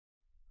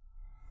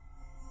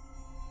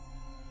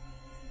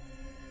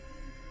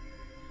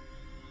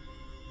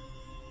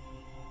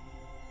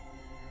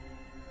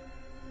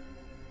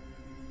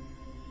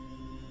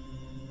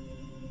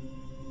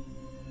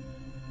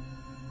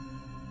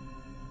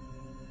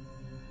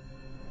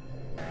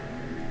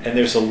And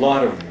there's a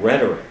lot of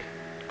rhetoric.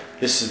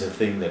 This is the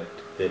thing that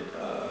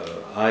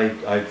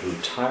I grew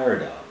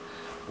tired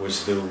of,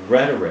 was the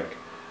rhetoric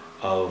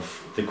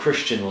of the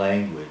Christian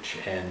language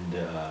and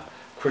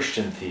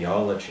Christian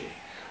theology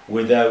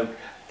without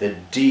the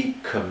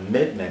deep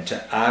commitment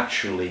to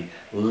actually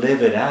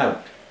live it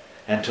out.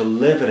 And to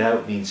live it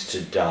out means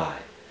to die.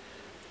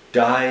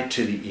 Die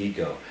to the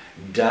ego.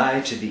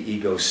 Die to the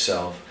ego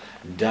self.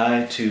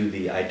 Die to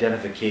the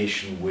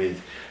identification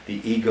with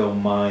the ego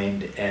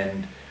mind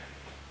and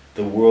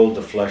the world,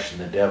 the flesh,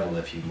 and the devil,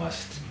 if you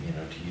must,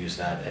 to use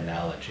that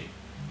analogy.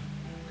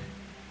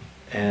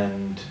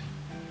 And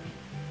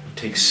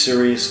take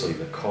seriously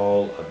the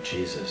call of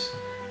Jesus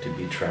to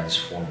be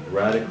transformed,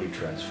 radically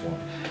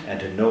transformed, and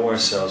to know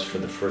ourselves for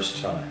the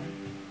first time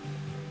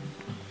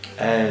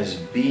as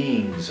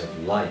beings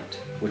of light,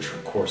 which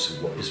of course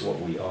is what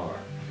we are.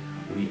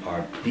 We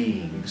are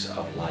beings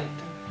of light.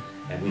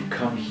 And we've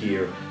come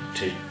here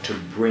to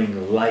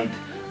bring light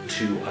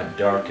to a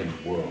darkened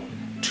world,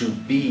 to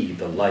be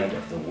the light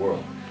of the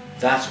world.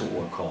 That's what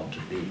we're called to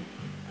be.